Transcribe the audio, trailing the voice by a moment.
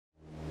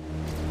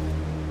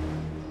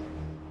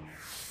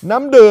น้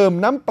ำดื่ม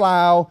น้ำเปล่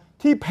า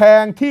ที่แพ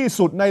งที่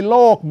สุดในโล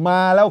กม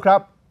าแล้วครั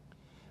บ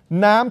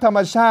น้ำธรรม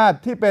ชาติ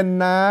ที่เป็น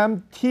น้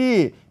ำที่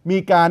มี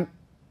การ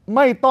ไ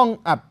ม่ต้อง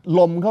อัดล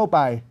มเข้าไป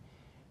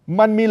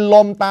มันมีล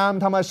มตาม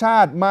ธรรมชา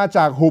ติมาจ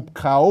ากหุบ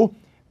เขา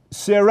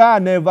Sierra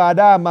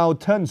Nevada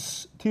Mountains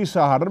ที่ส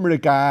หรัฐอเม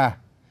ริกา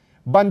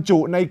บรรจุ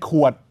ในข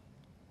วด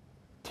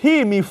ที่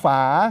มีฝ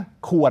า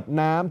ขวด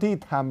น้ำที่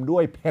ทำด้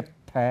วยเพชร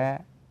แท้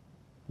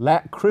และ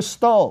คริส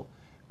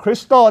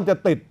ตัลจะ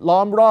ติดล้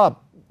อมรอบ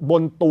บ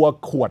นตัว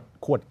ข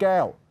วดแก้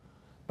ว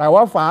แต่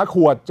ว่าฝาข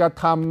วดจะ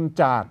ท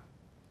ำจาก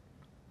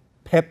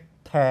เพชร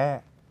แท้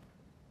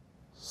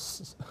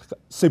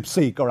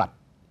14 กรัต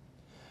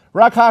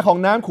ราคาของ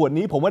น้ำขวด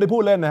นี้ผมไม่ได้พู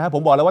ดเล่นนะฮะผ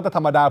มบอกแล้วว่าถ้าธ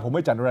รรมดาผมไ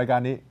ม่จัดรายการ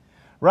นี้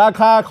รา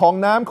คาของ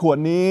น้ำขวด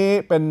นี้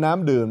เป็นน้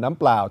ำดื่มน้ำ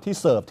เปล่าที่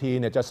เสิร์ฟที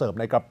เนี่ยจะเสิร์ฟ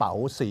ในกระเป๋า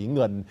สีเ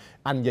งิน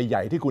อันให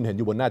ญ่ๆที่คุณเห็นอ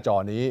ยู่บนหน้าจอ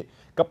นี้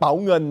กระเป๋า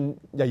เงิน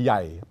ให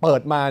ญ่ๆเปิ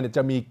ดมาเนี่ยจ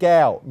ะมีแ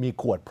ก้วมี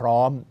ขวดพร้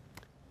อม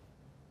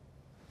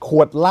ข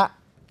วดละ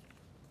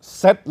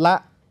เซตละ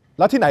แ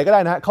ล้วที่ไหนก็ได้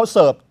นะฮะเขาเ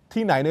สิร์ฟ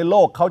ที่ไหนในโล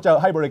กเขาจะ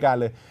ให้บริการ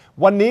เลย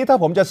วันนี้ถ้า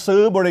ผมจะซื้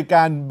อบริก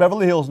าร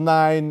Beverly Hills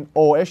 9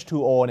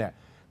 OH2O เนี่ย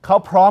เขา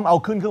พร้อมเอา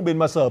ขึ้นเครื่องบิน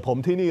มาเสิร์ฟผม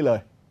ที่นี่เลย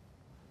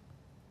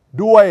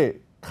ด้วย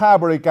ค่า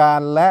บริการ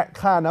และ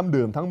ค่าน้ำ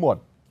ดื่มทั้งหมด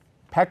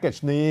แพ็กเกจ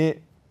นี้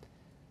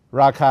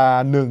ราคา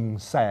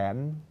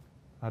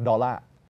$100,000